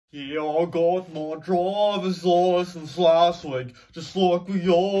Yeah, I got my driver's license last week, just like we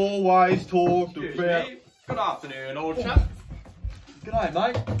always talked about. Good afternoon, old chap. G'day,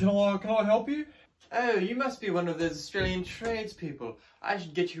 mate. Can I help you? Oh, you must be one of those Australian tradespeople. I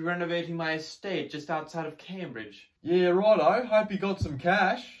should get you renovating my estate just outside of Cambridge. Yeah, righto. Hope you got some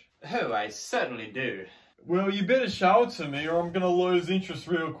cash. Oh, I certainly do. Well, you better show it to me or I'm gonna lose interest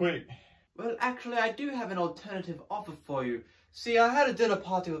real quick. Well, actually, I do have an alternative offer for you. See, I had a dinner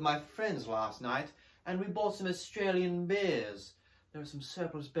party with my friends last night, and we bought some Australian beers. There are some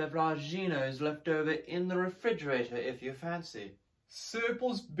surplus beveraginos left over in the refrigerator, if you fancy.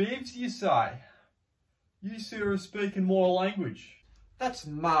 Surplus bevs, you say? You two are speaking more language. That's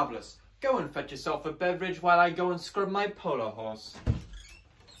marvellous. Go and fetch yourself a beverage while I go and scrub my polo horse.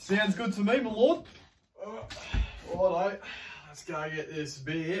 Sounds good to me, my lord. Righto, let's go get this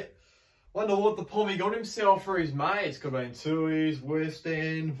beer. Wonder what the pommy got himself for his mates. Could have been Tui's,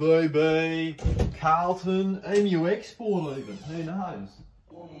 Wesda, VB, Carlton, Emu Export even. Who knows?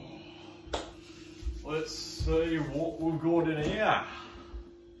 Let's see what we've got in here.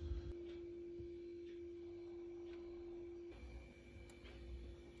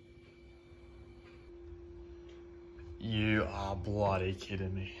 You are bloody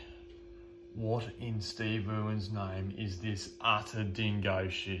kidding me. What in Steve Irwin's name is this utter dingo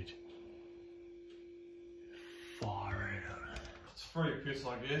shit? Fire out. It's free piss,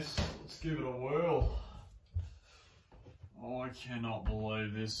 I guess. Let's give it a whirl. I cannot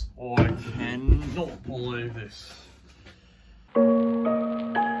believe this. I cannot believe this.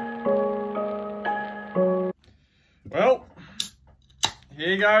 Well,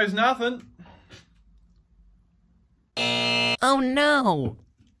 here goes nothing. Oh no!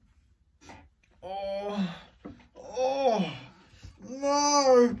 Oh,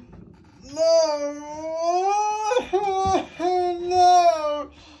 no, no, no,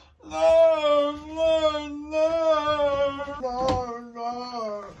 no,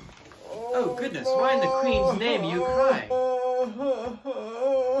 no. Oh goodness, why in the Queen's name are you crying?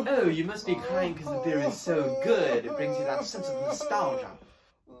 Oh, you must be crying because the beer is so good. It brings you that sense of nostalgia.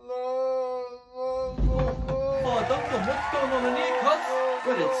 Oh, Doctor, what's going on in here, cuz?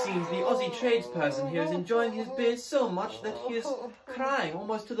 Well, it seems the Aussie tradesperson here is enjoying his beer so much that he is crying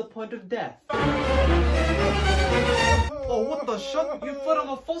almost to the point of death. Oh, what the shit? You fed him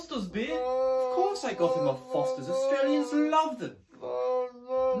a Foster's beer? Of course I got him a Foster's. Australians love them.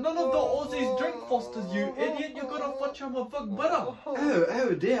 None of the Aussies drink Fosters, you idiot. You gotta fetch him a fuck better.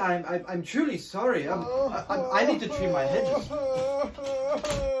 Oh dear. I'm truly sorry. I need to trim my hedges.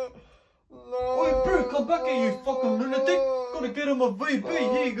 Oi, bro, come back here, you fucking lunatic. Gotta get him a VB.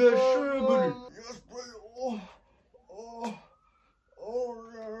 Here you go, sure, Yes, buddy.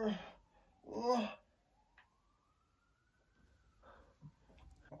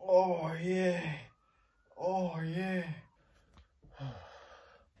 Oh, yeah. Oh, yeah.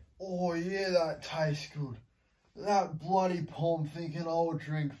 Oh, yeah, that tastes good. That bloody pom thinking I'll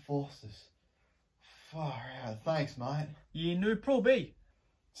drink Foster's. Far out. Thanks, mate. Yeah, no problem.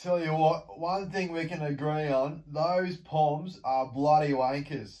 Tell you what, one thing we can agree on, those poms are bloody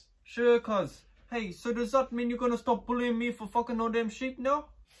wankers. Sure, cuz. Hey, so does that mean you're gonna stop bullying me for fucking all them sheep now?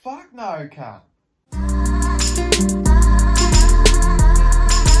 Fuck no, cunt.